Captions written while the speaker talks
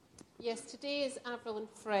Yes, today is Avril and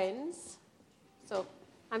Friends. So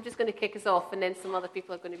I'm just going to kick us off, and then some other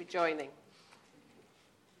people are going to be joining.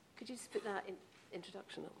 Could you just put that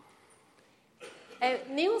introduction up?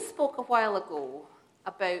 Neil spoke a while ago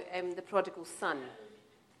about the prodigal son.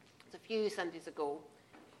 It was a few Sundays ago.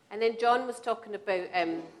 And then John was talking about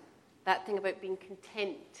that thing about being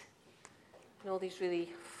content. And all these really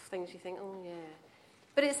things you think, oh, yeah.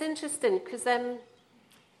 But it's interesting because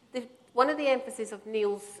one of the emphases of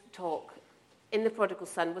Neil's talk in The Prodigal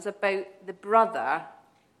Son was about the brother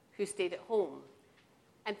who stayed at home.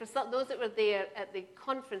 And for those that were there at the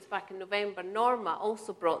conference back in November, Norma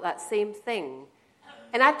also brought that same thing.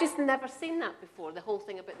 And I've just never seen that before, the whole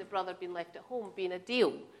thing about the brother being left at home being a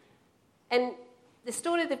deal. And the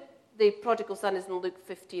story of the prodigal son is in Luke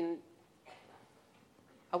 15.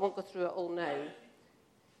 I won't go through it all now.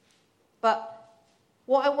 But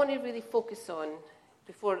what I want to really focus on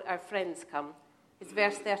before our friends come is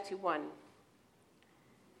verse 31.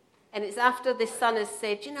 And it's after the son has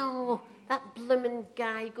said, you know, that blooming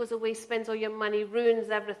guy goes away, spends all your money, ruins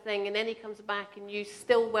everything, and then he comes back and you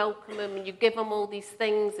still welcome him and you give him all these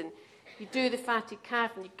things and you do the fatted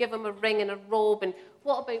calf and you give him a ring and a robe. And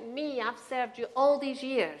what about me? I've served you all these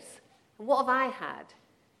years. And what have I had?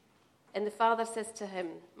 And the father says to him,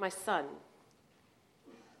 my son,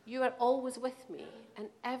 you are always with me and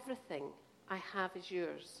everything I have is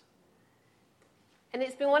yours. And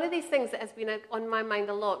it's been one of these things that has been on my mind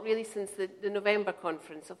a lot, really, since the November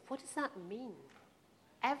conference, of what does that mean?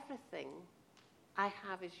 Everything I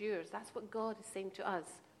have is yours. That's what God is saying to us,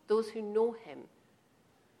 those who know him.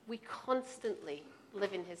 We constantly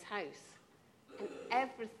live in his house, and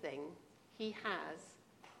everything he has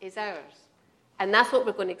is ours. And that's what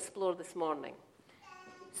we're going to explore this morning.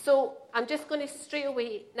 So I'm just going to straight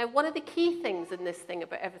away... Now, one of the key things in this thing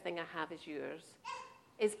about everything I have is yours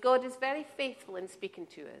is God is very faithful in speaking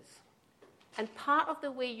to us. And part of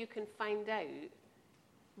the way you can find out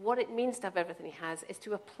what it means to have everything he has is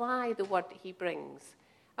to apply the word that he brings.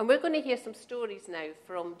 And we're going to hear some stories now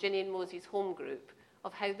from Ginny and Mosie's home group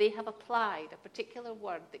of how they have applied a particular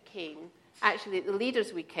word that came actually at the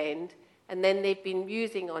Leaders' Weekend, and then they've been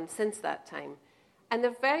using on since that time. And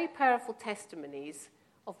they're very powerful testimonies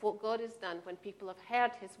of what God has done when people have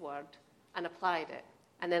heard his word and applied it.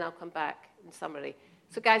 And then I'll come back in summary.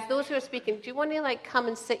 So guys, those who are speaking, do you want to come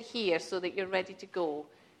and sit here so that you're ready to go?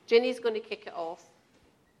 Ginny's going to kick it off.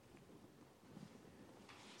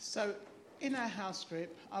 So in our house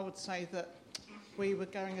group, I would say that we were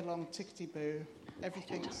going along tickety-boo.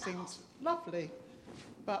 Everything seemed lovely.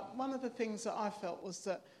 But one of the things that I felt was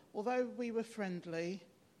that although we were friendly,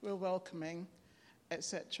 we were welcoming,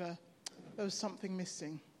 etc., there was something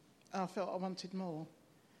missing. I felt I wanted more.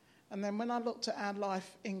 And then when I looked at our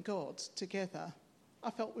life in God together, I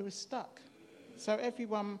felt we were stuck. So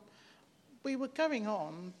everyone, we were going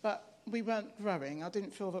on, but we weren't growing. I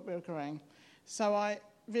didn't feel that we were growing. So I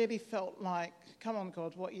really felt like, come on,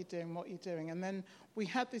 God, what are you doing? What are you doing? And then we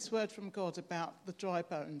had this word from God about the dry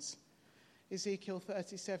bones, Ezekiel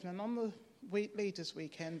 37. And on the Leaders'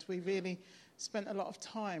 Weekend, we really spent a lot of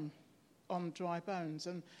time on dry bones.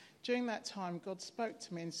 And during that time, God spoke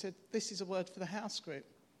to me and said, this is a word for the house group.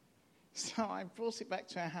 So I brought it back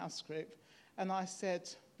to our house group and I said,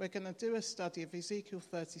 we're going to do a study of Ezekiel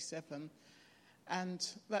 37. And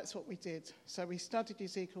that's what we did. So we studied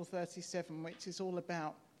Ezekiel 37, which is all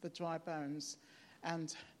about the dry bones.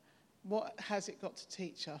 And what has it got to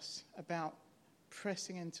teach us about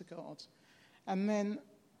pressing into God? And then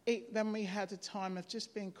we had a time of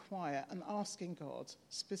just being quiet and asking God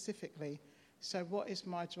specifically, so what is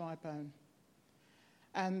my dry bone?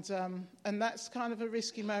 And that's kind of a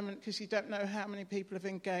risky moment because you don't know how many people have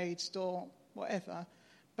engaged or whatever.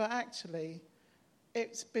 But actually,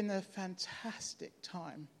 it's been a fantastic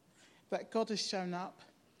time that God has shown up.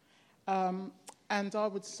 And I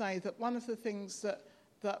would say that one of the things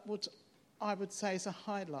that I would say is a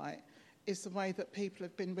highlight is the way that people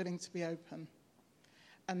have been willing to be open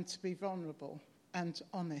and to be vulnerable and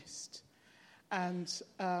honest. And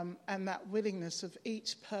that willingness of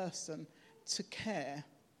each person to care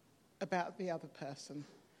about the other person.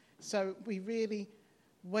 So we really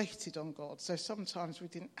waited on God. So sometimes we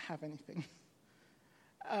didn't have anything.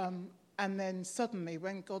 And then suddenly,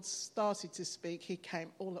 when God started to speak, he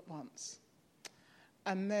came all at once.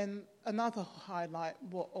 And then another highlight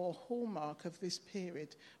or hallmark of this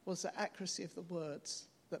period was the accuracy of the words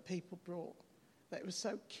that people brought. That it was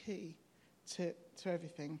so key to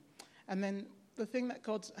everything. And then the thing that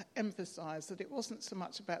God emphasised, that it wasn't so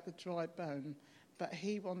much about the dry bone, but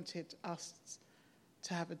he wanted us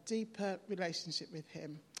to have a deeper relationship with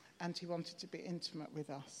him, and he wanted to be intimate with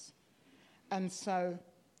us. And so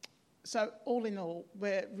So all in all,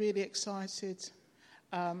 we're really excited.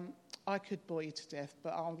 I could bore you to death,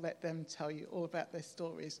 but I'll let them tell you all about their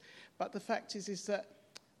stories. But the fact is that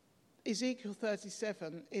Ezekiel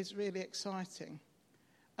 37 is really exciting.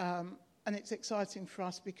 And it's exciting for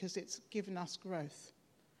us because it's given us growth.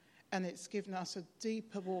 And it's given us a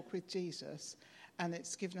deeper walk with Jesus. And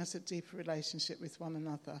it's given us a deeper relationship with one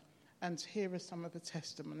another. And here are some of the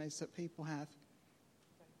testimonies that people have.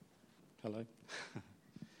 Hello.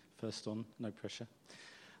 First on, no pressure.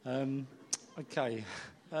 Okay.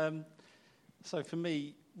 So for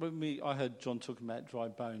me, when I heard John talking about dry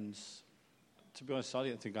bones, to be honest, I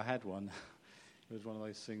didn't think I had one. It was one of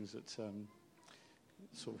those things that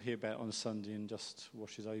sort of hear about on a Sunday and just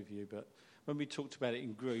washes over you. But when we talked about it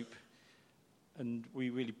in group and we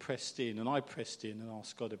really pressed in, and I pressed in and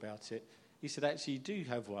asked God about it, he said, actually, you do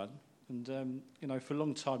have one. And, for a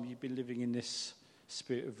long time, you've been living in this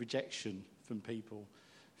spirit of rejection from people,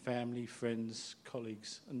 family, friends,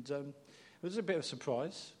 colleagues. And it was a bit of a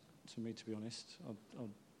surprise to me, to be honest. I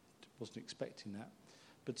wasn't expecting that.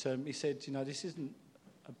 But he said, this isn't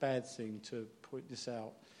a bad thing to point this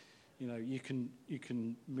out. You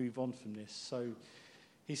can move on from this. So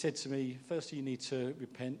he said to me, firstly, you need to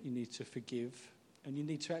repent, you need to forgive, and you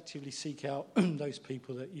need to actively seek out those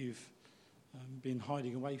people that you've been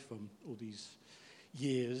hiding away from all these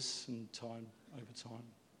years and over time.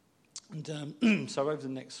 And so over the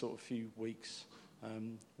next sort of few weeks,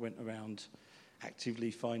 went around actively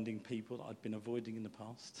finding people that I'd been avoiding in the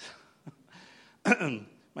past,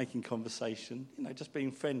 making conversation, just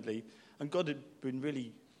being friendly. And God had been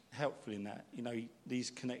really helpful in that. These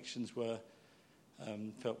connections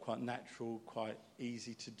felt quite natural, quite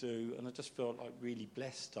easy to do, and I just felt like really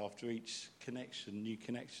blessed after each new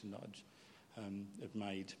connection that I'd had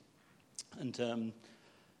made. And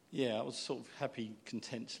I was sort of happy,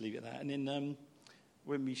 content to leave it at that. And then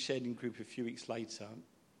when we shared in group a few weeks later,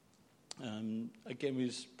 again we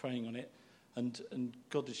was praying on it, and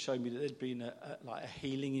God had shown me that there'd been a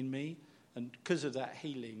healing in me, and because of that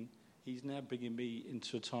healing, He's now bringing me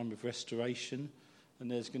into a time of restoration,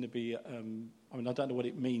 and there's going to be, I don't know what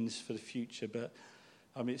it means for the future, but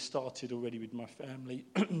it started already with my family.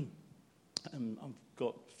 I've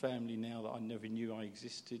got family now that I never knew I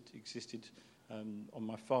existed on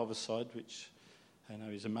my father's side, which I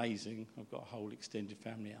know is amazing. I've got a whole extended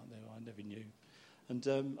family out there I never knew.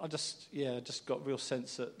 And I just got a real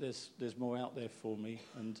sense that there's more out there for me,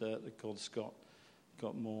 and that God's got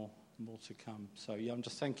more to come. So I'm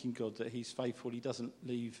just thanking God that He's faithful. He doesn't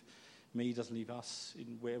leave me, He doesn't leave us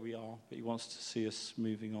in where we are, but He wants to see us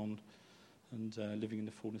moving on and living in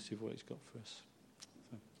the fullness of what He's got for us.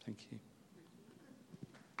 So thank you.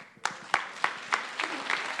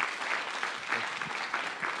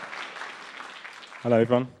 Hello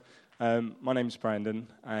everyone. My name's Brandon,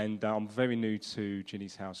 and I'm very new to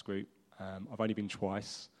Ginny's house group. I've only been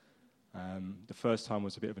twice. The first time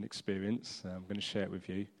was a bit of an experience. I'm going to share it with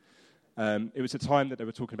you. It was a time that they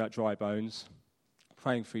were talking about dry bones,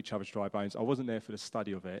 praying for each other's dry bones. I wasn't there for the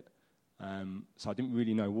study of it, so I didn't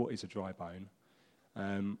really know what is a dry bone.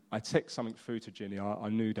 I texted something through to Ginny. I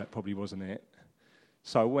knew that probably wasn't it.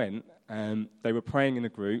 So I went, and they were praying in a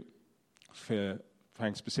group,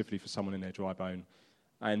 praying specifically for someone in their dry bone.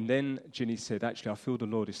 And then Ginny said, actually, I feel the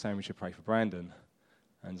Lord is saying we should pray for Brandon.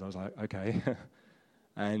 And I was like, okay.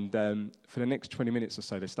 And for the next 20 minutes or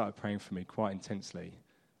so, they started praying for me quite intensely.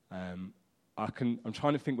 I'm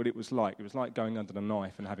trying to think what it was like. It was like going under the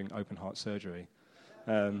knife and having open heart surgery.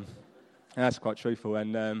 And that's quite truthful.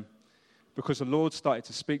 And because the Lord started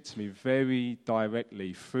to speak to me very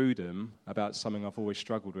directly through them about something I've always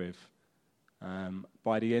struggled with.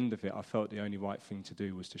 By the end of it, I felt the only right thing to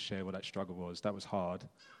do was to share what that struggle was. That was hard,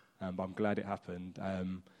 but I'm glad it happened.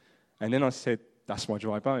 And then I said, that's my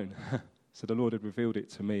dry bone. So the Lord had revealed it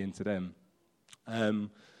to me and to them.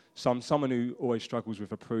 So I'm someone who always struggles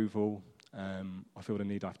with approval. I feel the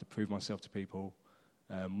need I have to prove myself to people.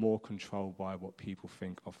 More controlled by what people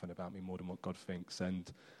think often about me more than what God thinks.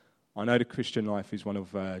 And I know the Christian life is one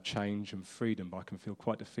of change and freedom, but I can feel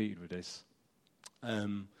quite defeated with this.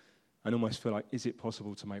 And almost feel like, is it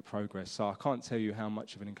possible to make progress? So I can't tell you how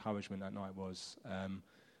much of an encouragement that night was.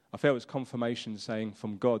 I felt it was confirmation saying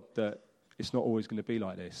from God that it's not always going to be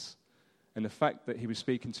like this. And the fact that He was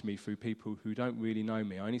speaking to me through people who don't really know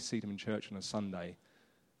me, I only see them in church on a Sunday,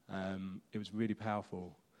 it was really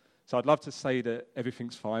powerful. So I'd love to say that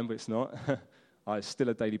everything's fine, but it's not. It's still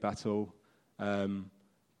a daily battle.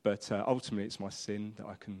 But ultimately it's my sin that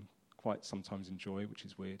I can quite sometimes enjoy, which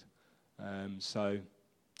is weird. So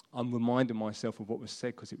I'm reminding myself of what was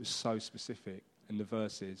said because it was so specific in the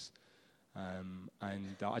verses.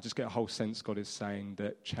 And I just get a whole sense God is saying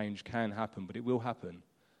that change can happen, but it will happen.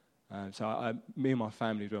 So me and my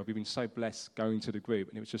family, we've been so blessed going to the group,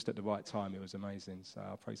 and it was just at the right time. It was amazing. So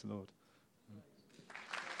I praise the Lord.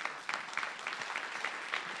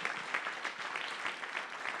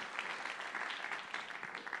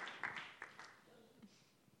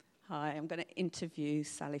 Hi, I'm going to interview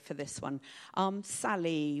Sally for this one.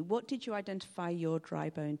 Sally, what did you identify your dry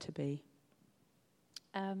bone to be?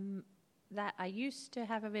 That I used to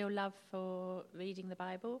have a real love for reading the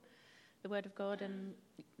Bible, the Word of God, and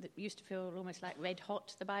it used to feel almost like red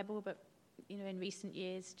hot, the Bible, but, in recent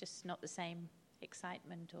years, just not the same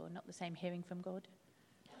excitement or not the same hearing from God.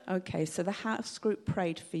 Okay, so the house group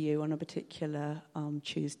prayed for you on a particular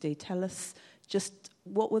Tuesday. Tell us just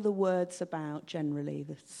what were the words about generally,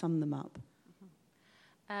 sum them up.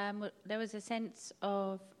 Well, there was a sense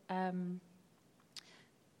of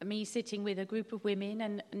me sitting with a group of women,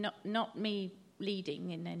 and not me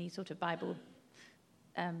leading in any sort of Bible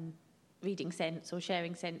reading sense or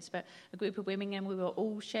sharing sense, but a group of women, and we were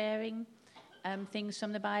all sharing things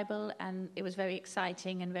from the Bible, and it was very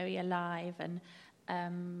exciting and very alive. And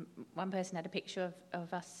one person had a picture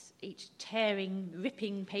of us each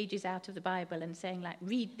ripping pages out of the Bible and saying, like,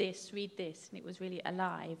 read this, and it was really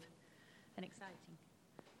alive and exciting.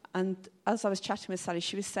 And as I was chatting with Sally,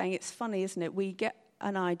 she was saying, it's funny, isn't it? We get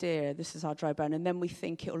an idea, this is our dry bone, and then we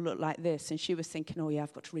think it'll look like this. And she was thinking, oh, yeah,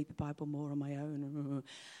 I've got to read the Bible more on my own.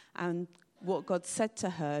 And what God said to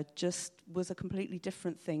her just was a completely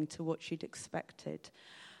different thing to what she'd expected.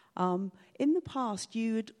 In the past,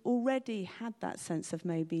 you had already had that sense of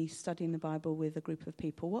maybe studying the Bible with a group of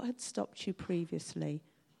people. What had stopped you previously?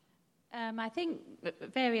 I think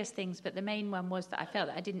various things, but the main one was that I felt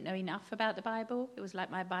that I didn't know enough about the Bible. It was like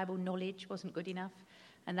my Bible knowledge wasn't good enough.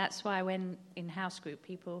 And that's why when in house group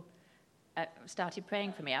people started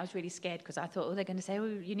praying for me, I was really scared because I thought, they're going to say,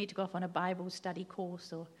 you need to go off on a Bible study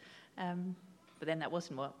course. But then that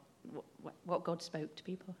wasn't what God spoke to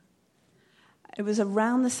people. It was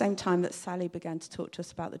around the same time that Sally began to talk to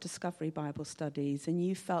us about the Discovery Bible studies, and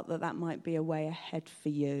you felt that might be a way ahead for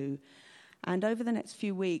you. And over the next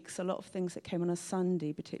few weeks, a lot of things that came on a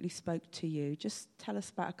Sunday particularly spoke to you. Just tell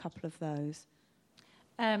us about a couple of those.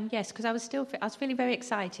 Yes, because I was feeling very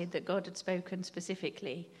excited that God had spoken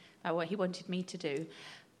specifically about what he wanted me to do.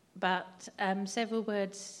 But several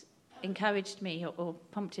words encouraged me or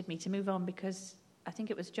prompted me to move on, because I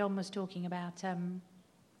think it was John was talking about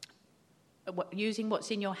using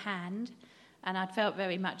what's in your hand. And I'd felt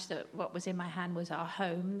very much that what was in my hand was our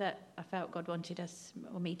home, that I felt God wanted us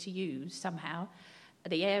or me to use somehow.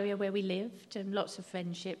 The area where we lived, and lots of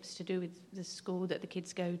friendships to do with the school that the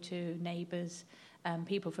kids go to, neighbours,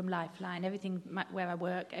 people from Lifeline, everything where I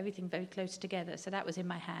work, everything very close together. So that was in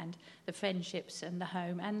my hand, the friendships and the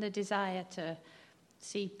home and the desire to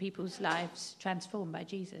see people's lives transformed by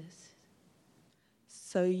Jesus.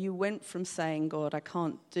 So you went from saying, God, I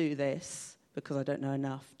can't do this because I don't know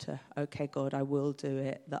enough, to, okay, God, I will do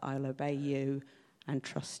it, that I'll obey you and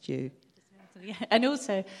trust you. And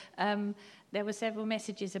also, there were several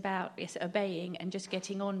messages about obeying and just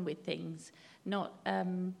getting on with things,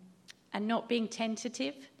 and not being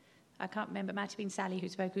tentative. I can't remember, it might have been Sally who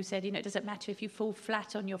spoke, who said, it doesn't matter if you fall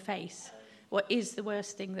flat on your face. What is the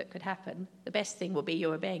worst thing that could happen? The best thing will be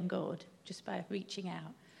you're obeying God, just by reaching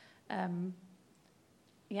out.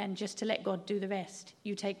 And just to let God do the rest.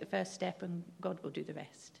 You take the first step and God will do the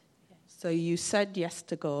rest. Yeah. So you said yes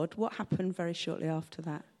to God. What happened very shortly after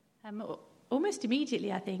that? Almost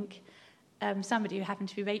immediately, I think. Somebody who happened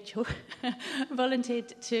to be Rachel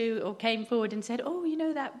volunteered to, or came forward and said,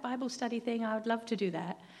 that Bible study thing, I would love to do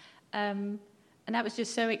that. And that was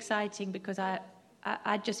just so exciting, because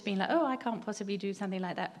I'd just been like, I can't possibly do something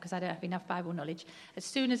like that because I don't have enough Bible knowledge. As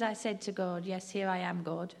soon as I said to God, yes, here I am,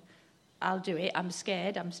 God, I'll do it. I'm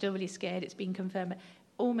scared. I'm still really scared. It's been confirmed.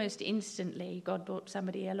 Almost instantly, God brought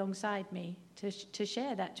somebody alongside me to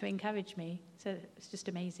share that, to encourage me. So it's just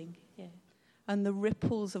amazing, yeah. And the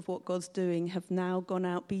ripples of what God's doing have now gone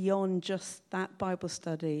out beyond just that Bible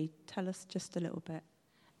study. Tell us just a little bit.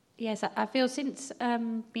 Yes, I feel since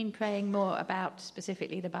been praying more about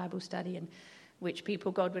specifically the Bible study and which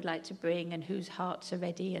people God would like to bring and whose hearts are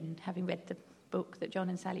ready, and having read the book that John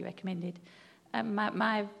and Sally recommended,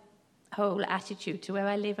 my whole attitude to where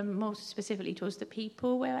I live, and more specifically towards the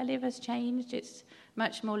people where I live, has changed. It's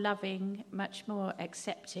much more loving, much more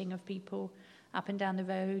accepting of people up and down the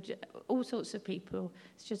road, all sorts of people.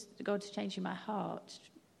 It's just God's changing my heart,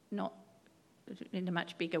 not in a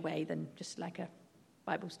much bigger way than just like a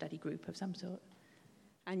Bible study group of some sort.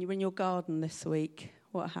 And you're in your garden this week.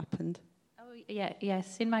 What happened? Oh, yeah,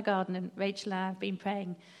 yes, in my garden. And Rachel and I have been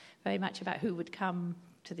praying very much about who would come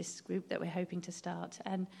to this group that we're hoping to start.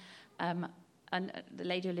 And the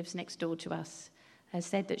lady who lives next door to us has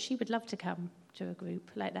said that she would love to come to a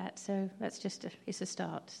group like that. So that's just it's a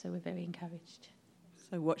start. So we're very encouraged.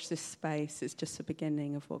 So watch this space. It's just the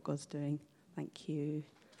beginning of what God's doing. Thank you.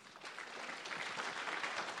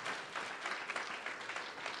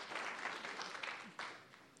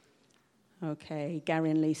 Okay, Gary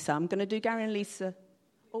and Lisa. I'm going to do Gary and Lisa.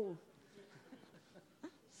 Oh,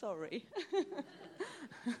 sorry.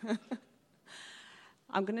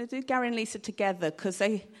 I'm going to do Gary and Lisa together because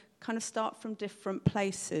they kind of start from different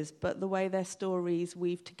places, but the way their stories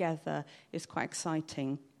weave together is quite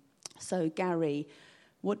exciting. So, Gary,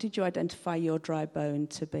 what did you identify your dry bone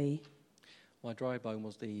to be? My dry bone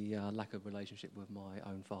was the lack of relationship with my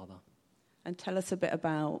own father. And tell us a bit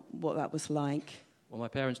about what that was like. Well, my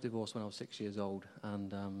parents divorced when I was 6 years old,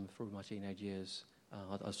 and through my teenage years,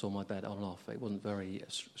 I saw my dad on and off. It wasn't a very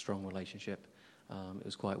strong relationship. It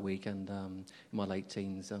was quite weak, and in my late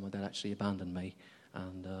teens, my dad actually abandoned me,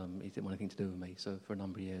 and he didn't want anything to do with me. So for a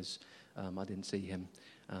number of years, I didn't see him,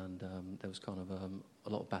 and there was kind of a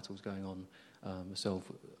lot of battles going on. Myself,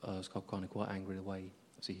 I was kind of quite angry the way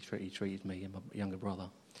he treated me and my younger brother,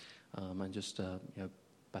 and just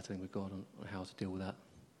battling with God on how to deal with that.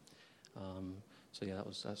 So yeah,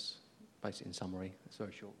 that's basically in summary. It's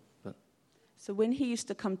very short. But so when he used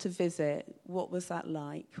to come to visit, what was that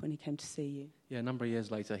like when he came to see you? Yeah, a number of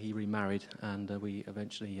years later, he remarried, and we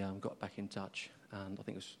eventually got back in touch. And I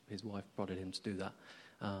think it was his wife prodded him to do that.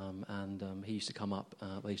 He used to come up.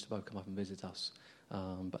 They used to both come up and visit us,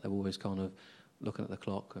 but they were always kind of looking at the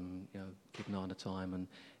clock and keeping an eye on the time. And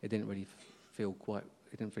it didn't really feel quite.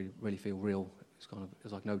 It didn't really feel real. It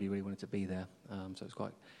was like nobody really wanted to be there. So it was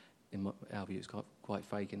quite. In our view, it's quite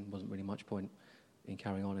fake, and wasn't really much point in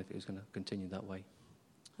carrying on if it was going to continue that way.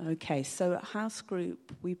 Okay, so at house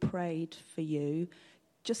group, we prayed for you.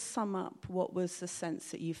 Just sum up, what was the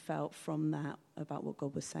sense that you felt from that about what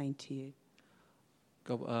God was saying to you?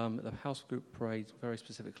 The house group prayed very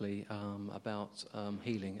specifically about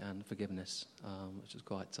healing and forgiveness, which is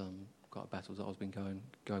quite a battle that I've been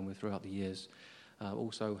going with throughout the years.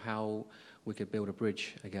 Also, how we could build a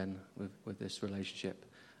bridge again with this relationship.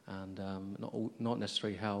 And not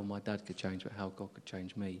necessarily how my dad could change, but how God could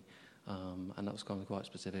change me. And that was kind of quite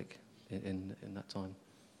specific in that time.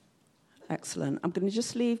 Excellent. I'm going to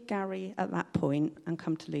just leave Gary at that point and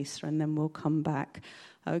come to Lisa, and then we'll come back.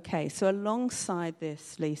 Okay, so alongside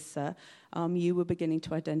this, Lisa, you were beginning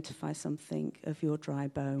to identify something of your dry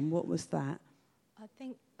bone. What was that? I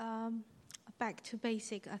think back to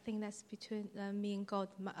basic. I think that's between me and God,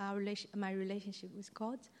 my relationship with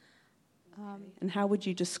God. And how would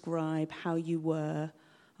you describe how you were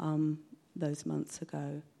those months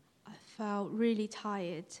ago? I felt really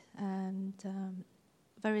tired and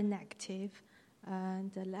very negative,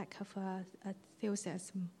 and a lack of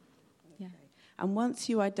enthusiasm. Yeah. And once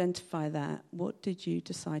you identify that, what did you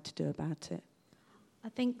decide to do about it? I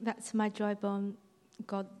think that's my dry bone.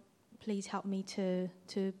 God, please help me to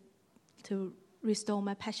restore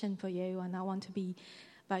my passion for you, and I want to be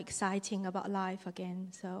very exciting about life again.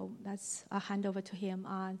 So I hand over to him,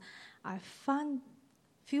 and I found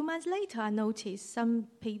a few months later I noticed some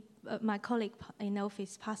people, my colleague in the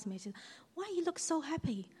office passed me and said, "Why you look so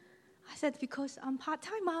happy?" I said, "Because I'm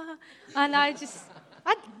part-timer." And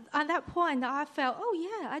at that point I felt, oh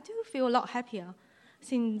yeah, I do feel a lot happier.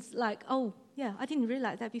 Since I didn't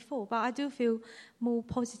realize that before, but I do feel more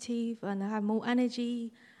positive and I have more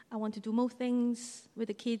energy. I want to do more things with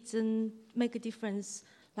the kids and make a difference.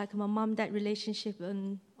 Like my mom-dad relationship,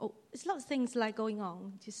 and it's lots of things like going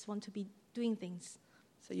on. Just want to be doing things.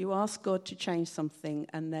 So you asked God to change something,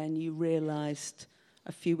 and then you realised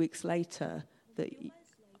a few months later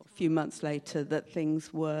that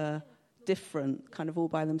things were different, kind of all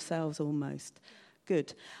by themselves almost.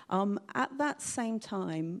 Good. At that same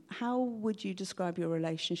time, how would you describe your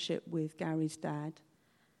relationship with Gary's dad?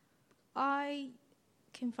 I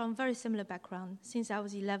came from a very similar background. Since I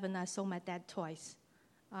was 11, I saw my dad twice.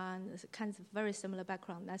 And it's kind of very similar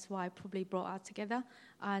background. That's why I probably brought us together.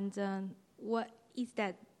 And what is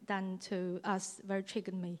that done to us very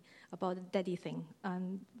triggered me about the daddy thing.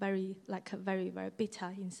 And very, very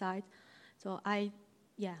bitter inside. So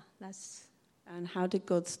that's... And how did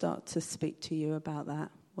God start to speak to you about that?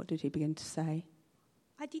 What did he begin to say?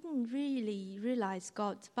 I didn't really realize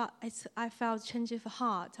God, but I felt change of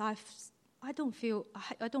heart. I don't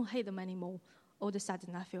hate them anymore. All of a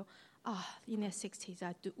sudden I feel, in their 60s,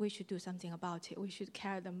 we should do something about it. We should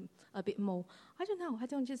care them a bit more. I don't know.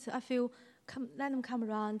 I feel, let them come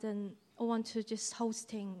around and I want to just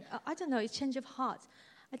hosting. I don't know. It's change of heart.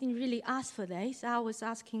 I didn't really ask for this. I was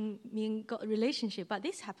asking me and God relationship, but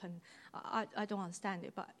this happened. I don't understand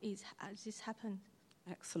it, but this happened.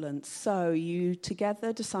 Excellent. So you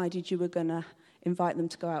together decided you were going to invite them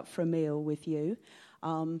to go out for a meal with you.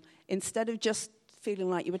 Instead of just feeling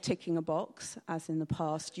like you were ticking a box, as in the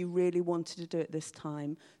past, you really wanted to do it this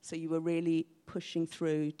time. So you were really pushing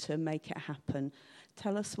through to make it happen.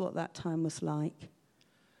 Tell us what that time was like.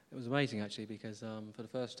 It was amazing, actually, because for the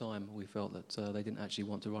first time we felt that they didn't actually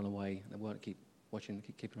want to run away. They weren't keeping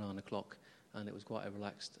an eye on the clock, and it was quite a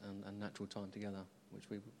relaxed and natural time together, which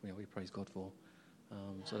we praise God for.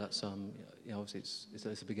 So that's obviously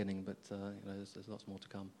it's a beginning, but there's lots more to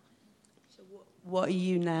come. So what are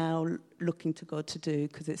you now looking to God to do?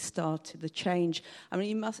 Because it started the change. I mean,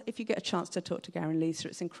 you must, if you get a chance to talk to Gary and Lisa,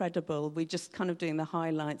 it's incredible. We're just kind of doing the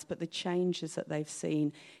highlights, but the changes that they've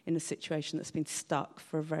seen in a situation that's been stuck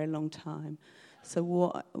for a very long time. So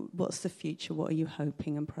what's the future? What are you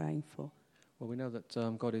hoping and praying for? Well, we know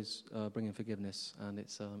that God is bringing forgiveness, and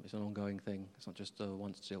it's an ongoing thing. It's not just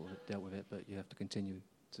once dealt with it, but you have to continue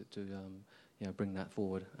to bring that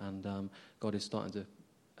forward. And God is starting to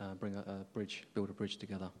build a bridge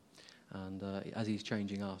together. And as He's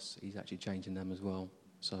changing us, He's actually changing them as well.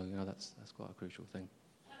 So that's quite a crucial thing.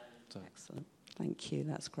 So. Excellent. Thank you.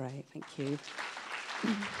 That's great. Thank you.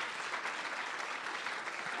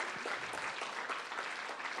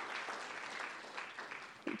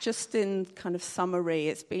 Just in kind of summary,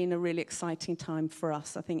 it's been a really exciting time for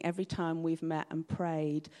us. I think every time we've met and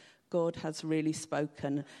prayed, God has really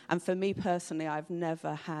spoken. And for me personally, I've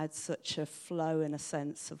never had such a flow in a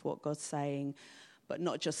sense of what God's saying, but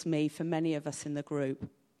not just me, for many of us in the group.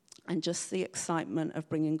 And just the excitement of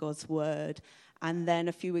bringing God's word. And then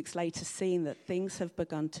a few weeks later, seeing that things have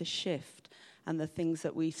begun to shift and the things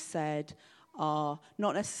that we said are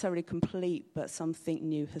not necessarily complete, but something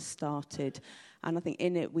new has started. And I think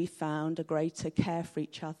in it we found a greater care for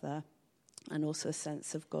each other and also a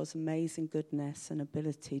sense of God's amazing goodness and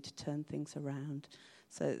ability to turn things around.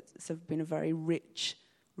 So it's been a very rich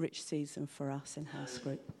season for us in House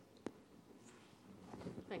Group.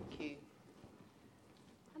 Thank you.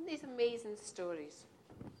 And these amazing stories.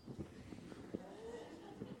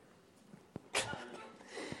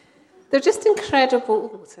 They're just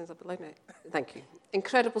incredible. Oh, it sounds a bit like that. Thank you.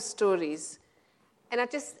 Incredible stories. And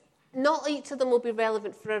not each of them will be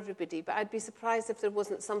relevant for everybody, but I'd be surprised if there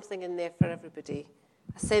wasn't something in there for everybody.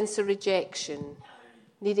 A sense of rejection,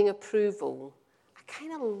 needing approval, a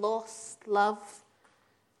kind of lost love,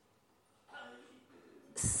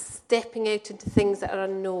 stepping out into things that are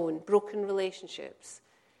unknown, broken relationships.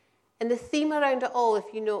 And the theme around it all, if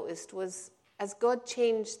you noticed, was as God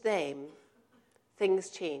changed them, things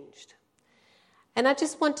changed. And I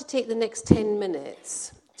just want to take the next 10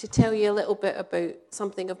 minutes to tell you a little bit about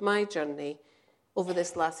something of my journey over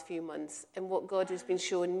this last few months and what God has been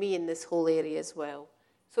showing me in this whole area as well.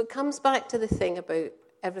 So it comes back to the thing about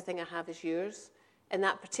everything I have is yours. And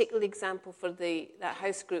that particular example for that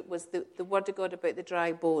house group was the word of God about the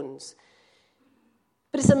dry bones.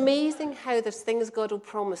 But it's amazing how there's things God will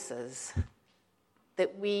promise us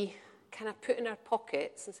that we kind of put in our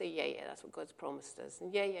pockets and say, yeah, that's what God's promised us.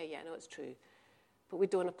 And yeah, I know it's true. But we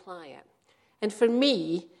don't apply it. And for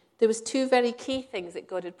me, there was two very key things that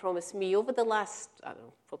God had promised me over the last,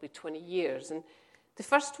 probably 20 years. And the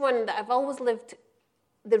first one that I've always lived,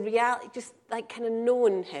 the reality, just like kind of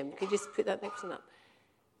knowing Him. Could you just put that next one up?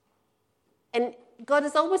 And God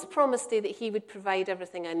has always promised me that He would provide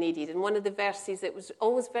everything I needed. And one of the verses that was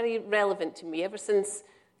always very relevant to me ever since,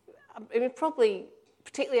 probably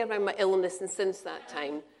particularly around my illness and since that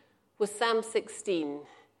time, was Psalm 16.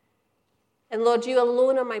 And Lord, you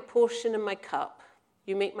alone are my portion and my cup.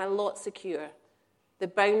 You make my lot secure. The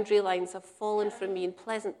boundary lines have fallen from me in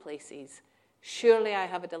pleasant places. Surely I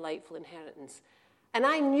have a delightful inheritance. And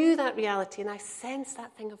I knew that reality, and I sensed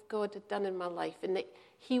that thing of God had done in my life, and that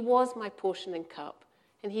He was my portion and cup,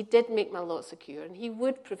 and He did make my lot secure, and He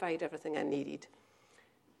would provide everything I needed.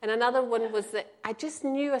 And another one was that I just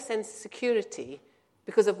knew a sense of security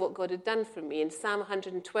because of what God had done for me. In Psalm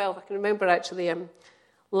 112, I can remember actually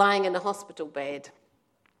lying in a hospital bed,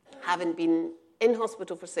 having been in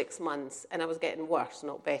hospital for 6 months, and I was getting worse,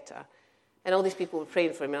 not better. And all these people were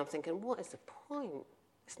praying for me, and I'm thinking, what is the point?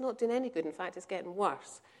 It's not doing any good. In fact, it's getting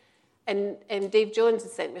worse. And Dave Jones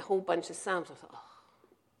had sent me a whole bunch of Psalms. I thought,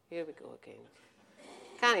 here we go again.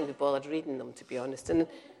 Can't even be bothered reading them, to be honest. And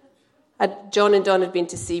John and Don had been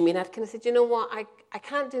to see me, and I'd kind of said, you know what, I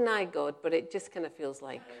can't deny God, but it just kind of feels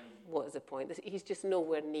like, what is the point? He's just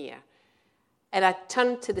nowhere near. And I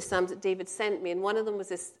turned to the Psalms that David sent me, and one of them was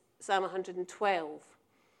this Psalm 112.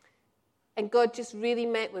 And God just really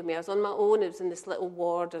met with me. I was on my own. I was in this little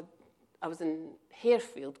ward. I was in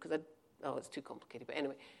Harefield because it's too complicated, but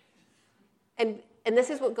anyway. And this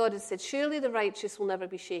is what God has said. Surely the righteous will never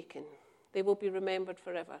be shaken. They will be remembered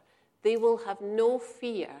forever. They will have no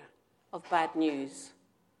fear of bad news.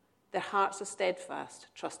 Their hearts are steadfast,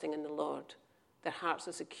 trusting in the Lord. Their hearts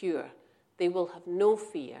are secure. They will have no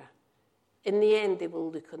fear. In the end, they will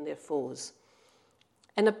look on their foes.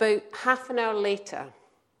 And about half an hour later,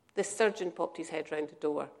 this surgeon popped his head round the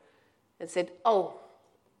door and said, "Oh,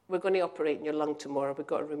 we're going to operate in your lung tomorrow. We've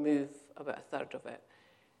got to remove about a third of it.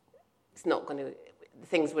 It's not going to, the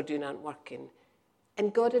things we're doing aren't working."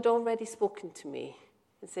 And God had already spoken to me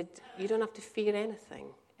and said, "You don't have to fear anything."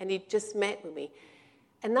 And he just met with me.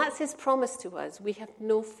 And that's his promise to us. We have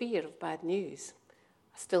no fear of bad news.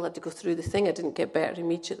 I still had to go through the thing. I didn't get better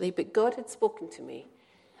immediately, but God had spoken to me.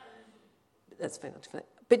 That's fine.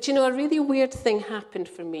 But you know, a really weird thing happened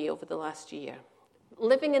for me over the last year.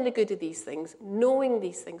 Living in the good of these things, knowing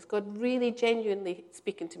these things, God really genuinely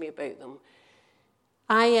speaking to me about them.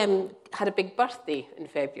 I had a big birthday in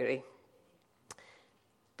February.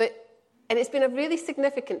 And it's been a really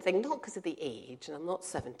significant thing, not because of the age, and I'm not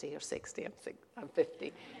 70 or 60, I'm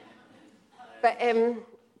 50. But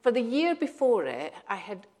for the year before it, I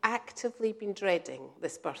had actively been dreading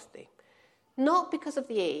this birthday. Not because of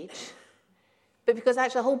the age, but because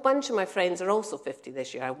actually a whole bunch of my friends are also 50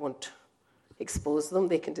 this year. I won't expose them.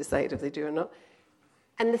 They can decide if they do or not.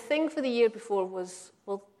 And the thing for the year before was,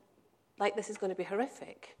 well, like, this is going to be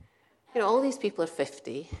horrific. You know, all these people are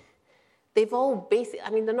 50. They've all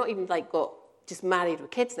basically, they're not even got just married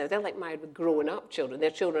with kids now. They're married with grown-up children. Their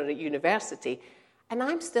children are at university. And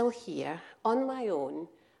I'm still here on my own,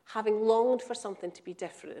 having longed for something to be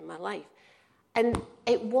different in my life. And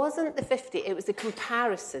it wasn't the 50, it was the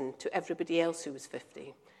comparison to everybody else who was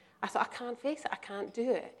 50. I thought, I can't face it, I can't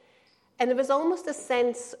do it. And there was almost a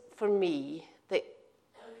sense for me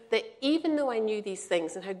that even though I knew these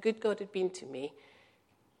things and how good God had been to me,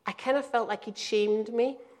 I kind of felt like he'd shamed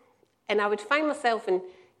me. And I would find myself in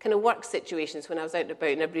kind of work situations when I was out and about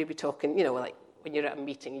and everybody would be talking, you know, like when you're at a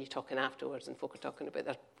meeting and you're talking afterwards and folk are talking about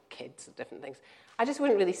their kids and different things. I just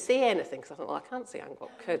wouldn't really say anything because I thought, well, I can't say I haven't got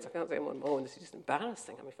kids. I can't say I'm on my own. This is just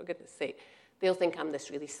embarrassing. For goodness sake. They'll think I'm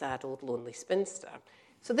this really sad, old, lonely spinster.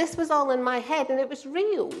 So this was all in my head and it was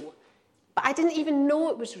real. But I didn't even know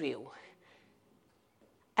it was real.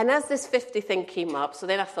 And as this 50 thing came up, so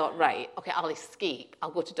then I thought, right, okay, I'll escape. I'll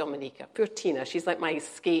go to Dominica. Poor Tina, she's like my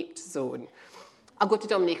escaped zone. I'll go to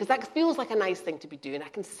Dominica because that feels like a nice thing to be doing. I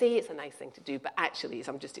can say it's a nice thing to do, but actually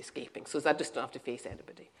I'm just escaping, so I just don't have to face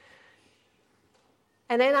anybody.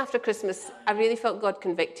 And then after Christmas, I really felt God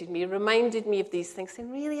convicted me, reminded me of these things,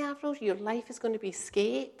 saying, really, Avril, your life is going to be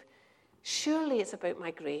escape? Surely it's about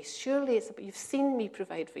my grace. Surely it's about, you've seen me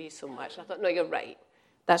provide for you so much. And I thought, no, you're right.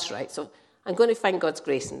 That's right. So I'm going to find God's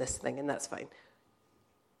grace in this thing, and that's fine.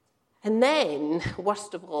 And then,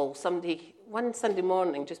 worst of all, one Sunday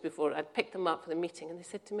morning, just before I'd picked them up for the meeting, and they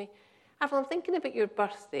said to me, Avril, I'm thinking about your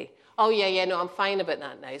birthday. Oh, yeah, no, I'm fine about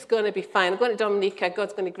that now. It's going to be fine. I'm going to Dominica.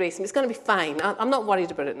 God's going to grace me. It's going to be fine. I'm not worried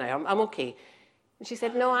about it now. I'm okay. And she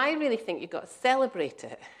said, no, I really think you've got to celebrate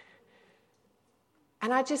it.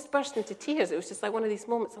 And I just burst into tears. It was just like one of these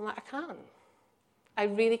moments. I'm like, I can't. I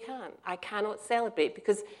really can't. I cannot celebrate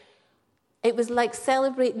because it was like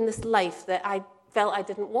celebrating this life that I felt I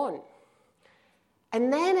didn't want.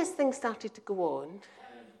 And then as things started to go on,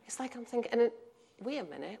 it's like I'm thinking, wait a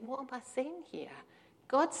minute, what am I saying here?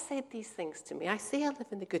 God said these things to me. I say I live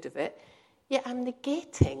in the good of it, yet I'm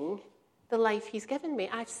negating the life he's given me.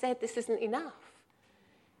 I've said this isn't enough.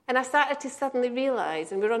 And I started to suddenly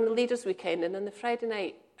realise, and we were on the Leaders' Weekend, and on the Friday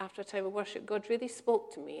night after a time of worship, God really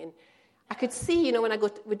spoke to me. And I could see, you know, when I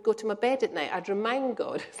would go to my bed at night, I'd remind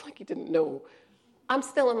God, it's like he didn't know, I'm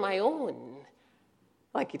still on my own.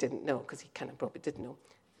 Like he didn't know, because he kind of probably did know.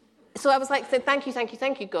 So I was like, saying, thank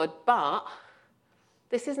you, God, but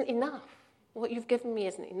this isn't enough. What you've given me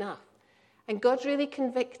isn't enough. And God really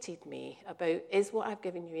convicted me about, is what I've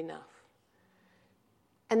given you enough?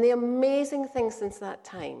 And the amazing thing since that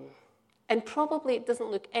time, and probably it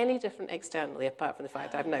doesn't look any different externally, apart from the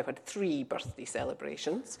fact I've now had 3 birthday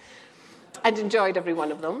celebrations and enjoyed every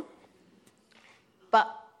one of them.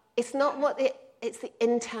 But it's not it's the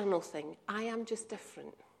internal thing. I am just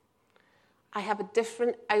different. I have a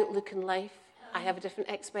different outlook in life. I have a different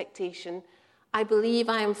expectation. I believe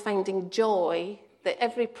I am finding joy, that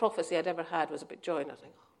every prophecy I'd ever had was about joy. And I was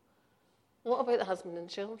like, what about the husband and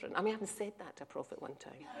children? I haven't said that to a prophet one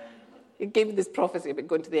time. He gave me this prophecy about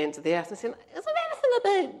going to the ends of the earth. And I said, is there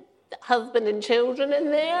anything about husband and children in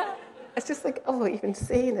there? It's just like, even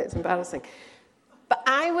saying it, it's embarrassing. But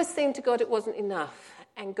I was saying to God it wasn't enough,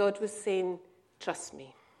 and God was saying, trust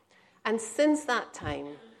me. And since that time,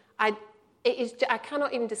 I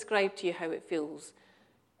cannot even describe to you how it feels.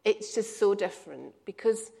 It's just so different,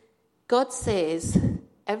 because God says,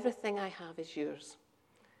 everything I have is yours.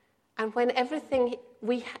 And when everything,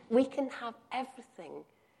 we can have everything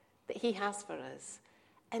that he has for us.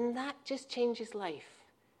 And that just changes life.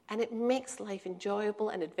 And it makes life enjoyable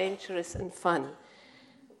and adventurous and fun.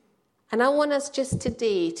 And I want us just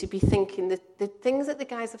today to be thinking that the things that the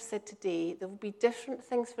guys have said today, there will be different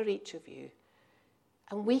things for each of you.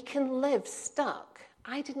 And we can live stuck.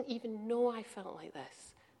 I didn't even know I felt like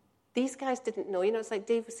this. These guys didn't know. You know, it's like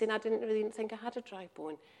Dave was saying, I didn't really think I had a dry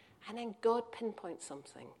bone. And then God pinpoints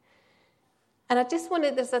something. And I just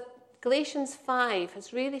wanted, there's a Galatians 5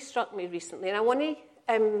 has really struck me recently. And I want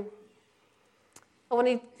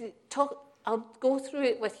to talk, I'll go through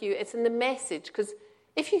it with you. It's in the Message, because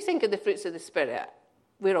if you think of the fruits of the Spirit,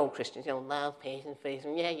 we're all Christians, you know, love, patience, faith,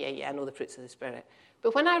 and yeah, I know the fruits of the Spirit.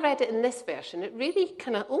 But when I read it in this version, it really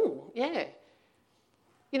kind of, oh, yeah.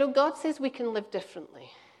 You know, God says we can live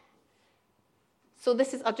differently. So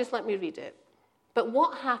let me read it. But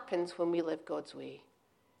what happens when we live God's way?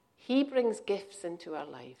 He brings gifts into our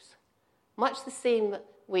lives. Much the same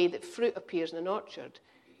way that fruit appears in an orchard.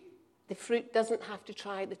 The tree doesn't have to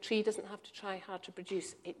try hard to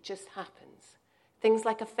produce. It just happens. Things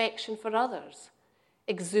like affection for others,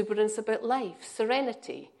 exuberance about life,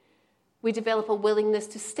 serenity. We develop a willingness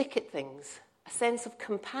to stick at things, a sense of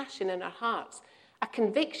compassion in our hearts, a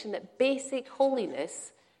conviction that basic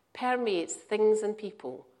holiness permeates things and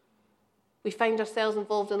people. We find ourselves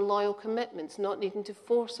involved in loyal commitments, not needing to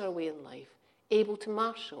force our way in life, able to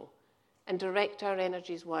marshal and direct our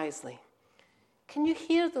energies wisely. Can you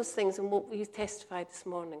hear those things in what we testified this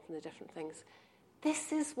morning from the different things?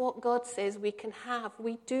 This is what God says we can have.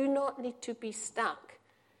 We do not need to be stuck.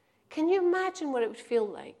 Can you imagine what it would feel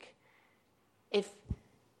like if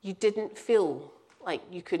you didn't feel like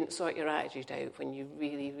you couldn't sort your attitude out when you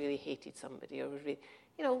really, really hated somebody?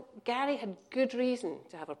 Gary had good reason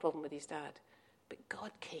to have a problem with his dad, but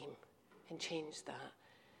God came and changed that.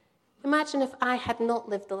 Imagine if I had not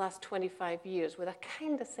lived the last 25 years with a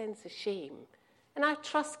kind of sense of shame. And I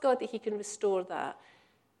trust God that he can restore that.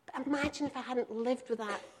 But imagine if I hadn't lived with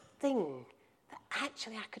that thing, that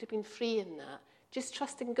actually I could have been free in that. Just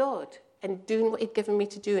trusting God and doing what he'd given me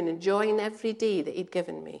to do and enjoying every day that he'd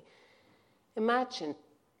given me. Imagine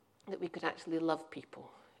that we could actually love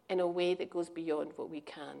people in a way that goes beyond what we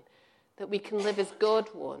can. That we can live as God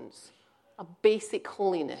wants, a basic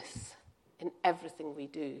holiness in everything we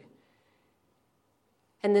do.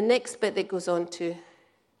 And the next bit that goes on to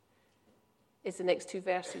is the next two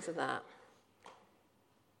verses of that.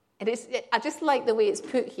 And I just like the way it's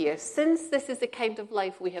put here. Since this is the kind of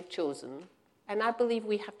life we have chosen, and I believe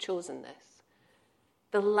we have chosen this,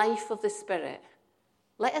 the life of the Spirit,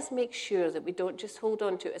 let us make sure that we don't just hold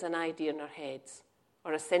on to it as an idea in our heads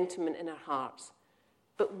or a sentiment in our hearts,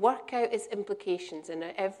 but work out its implications in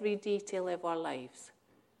every detail of our lives.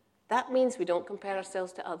 That means we don't compare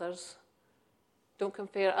ourselves to others. Don't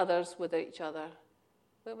compare others with each other.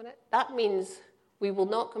 Wait a minute. That means we will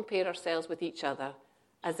not compare ourselves with each other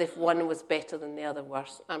as if one was better than the other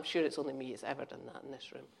worse. I'm sure it's only me that's ever done that in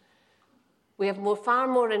this room. We have far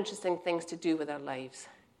more interesting things to do with our lives.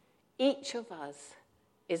 Each of us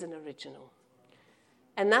is an original.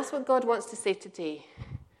 And that's what God wants to say today.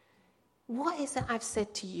 What is it I've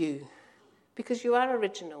said to you? Because you are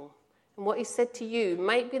original. And what he said to you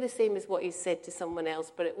might be the same as what he said to someone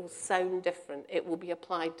else, but it will sound different. It will be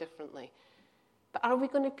applied differently. But are we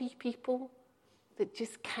going to be people that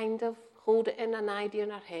just kind of hold it in an idea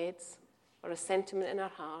in our heads or a sentiment in our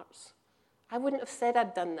hearts? I wouldn't have said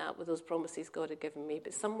I'd done that with those promises God had given me,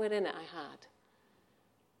 but somewhere in it I had.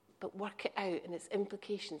 But work it out and its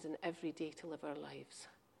implications in every detail of our lives.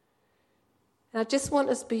 And I just want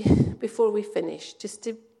us, before we finish, just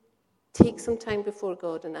to take some time before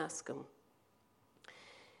God and ask him.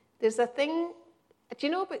 There's a thing, do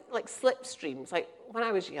you know about like slipstreams? Like when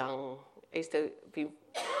I was young, I used to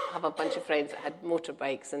have a bunch of friends that had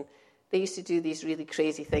motorbikes, and they used to do these really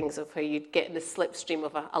crazy things of how you'd get in the slipstream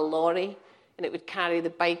of a lorry, and it would carry the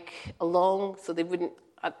bike along, so they wouldn't,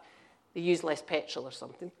 they use less petrol or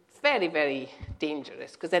something. It's very, very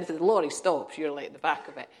dangerous, because then if the lorry stops, you're like at the back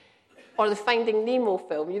of it. Or the Finding Nemo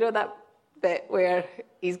film, you know that bit where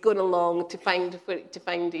he's going along to find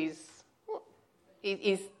his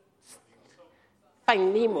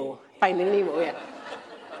Finding Nemo, yeah.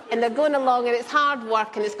 And they're going along, and it's hard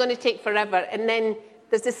work, and it's going to take forever. And then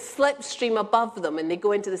there's this slipstream above them, and they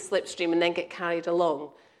go into the slipstream and then get carried along.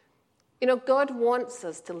 You know, God wants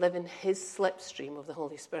us to live in his slipstream of the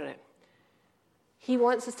Holy Spirit. He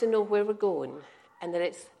wants us to know where we're going, and that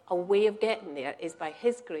it's a way of getting there is by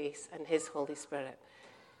his grace and his Holy Spirit.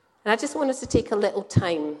 And I just want us to take a little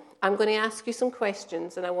time. I'm going to ask you some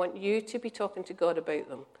questions, and I want you to be talking to God about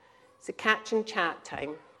them. It's a catch and chat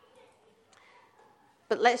time.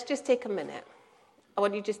 But let's just take a minute. I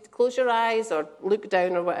want you just to close your eyes or look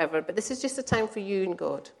down or whatever, but this is just a time for you and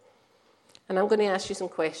God. And I'm going to ask you some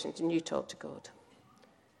questions, and you talk to God.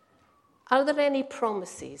 Are there any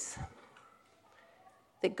promises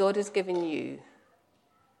that God has given you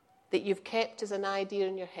that you've kept as an idea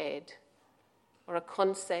in your head or a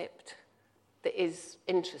concept that is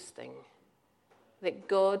interesting, that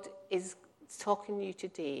God is talking to you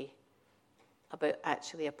today about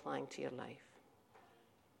actually applying to your life?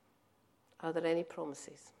 Are there any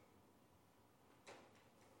promises?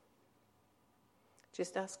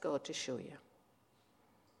 Just ask God to show you.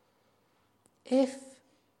 If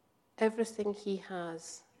everything he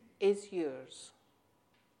has is yours,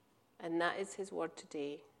 and that is his word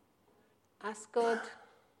today, ask God,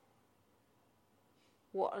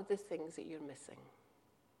 what are the things that you're missing?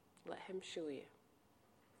 Let him show you.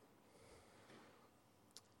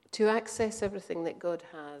 To access everything that God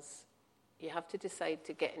has, you have to decide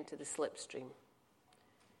to get into the slipstream.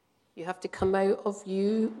 You have to come out of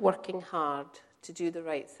you working hard to do the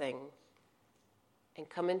right thing and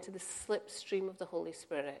come into the slipstream of the Holy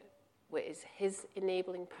Spirit, which is his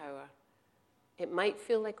enabling power. It might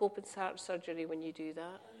feel like open heart surgery when you do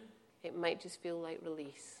that. It might just feel like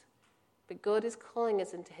release. But God is calling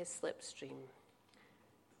us into his slipstream.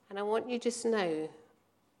 And I want you just now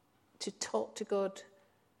to talk to God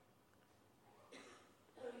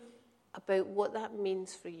about what that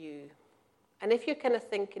means for you. And if you're kind of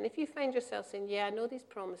thinking, if you find yourself saying, yeah, I know these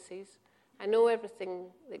promises, I know everything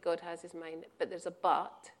that God has is mine, but there's a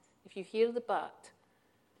but, if you hear the but,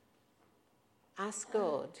 ask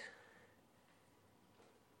God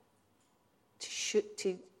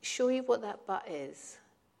to show you what that but is.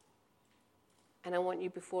 And I want you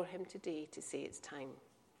before him today to say it's time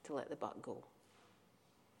to let the but go.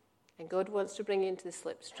 And God wants to bring you into the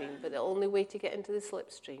slipstream, but the only way to get into the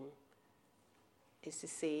slipstream is to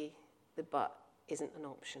say the but isn't an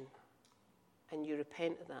option. And you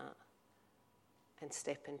repent of that and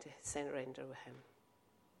step into surrender with him.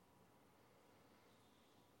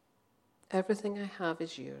 Everything I have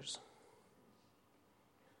is yours.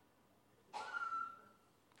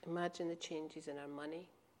 Imagine the changes in our money,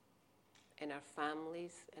 in our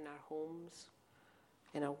families, in our homes,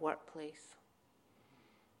 in our workplace,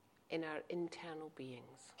 in our internal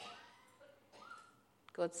beings.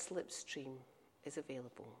 God's slipstream is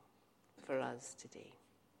available for us today.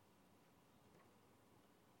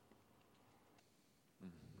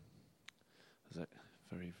 There's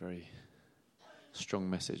a very, very strong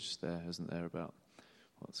message there, isn't there, about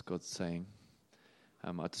what God's saying.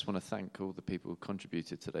 I just want to thank all the people who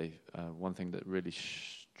contributed today. One thing that really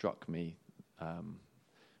struck me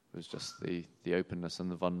was just the openness and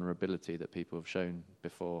the vulnerability that people have shown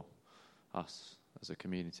before us as a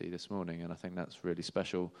community this morning, and I think that's really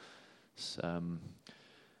special. I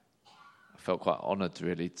felt quite honoured,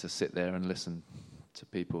 really, to sit there and listen to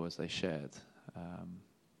people as they shared.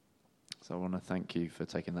 So I want to thank you for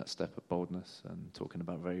taking that step of boldness and talking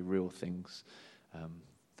about very real things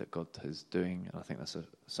that God is doing. And I think that's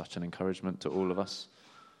such an encouragement to all of us.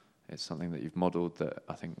 It's something that you've modelled that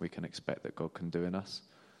I think we can expect that God can do in us.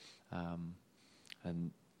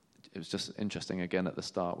 And it was just interesting again at the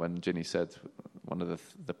start when Ginny said one of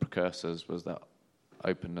the precursors was that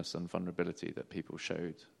openness and vulnerability that people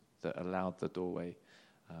showed that allowed the doorway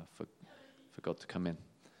for God to come in.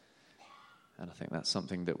 And I think that's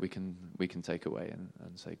something that we can take away and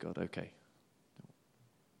say, God, okay,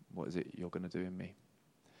 what is it you're going to do in me?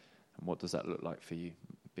 And what does that look like for you,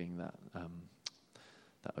 being that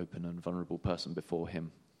open and vulnerable person before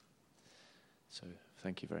him? So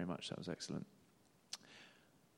thank you very much. That was excellent.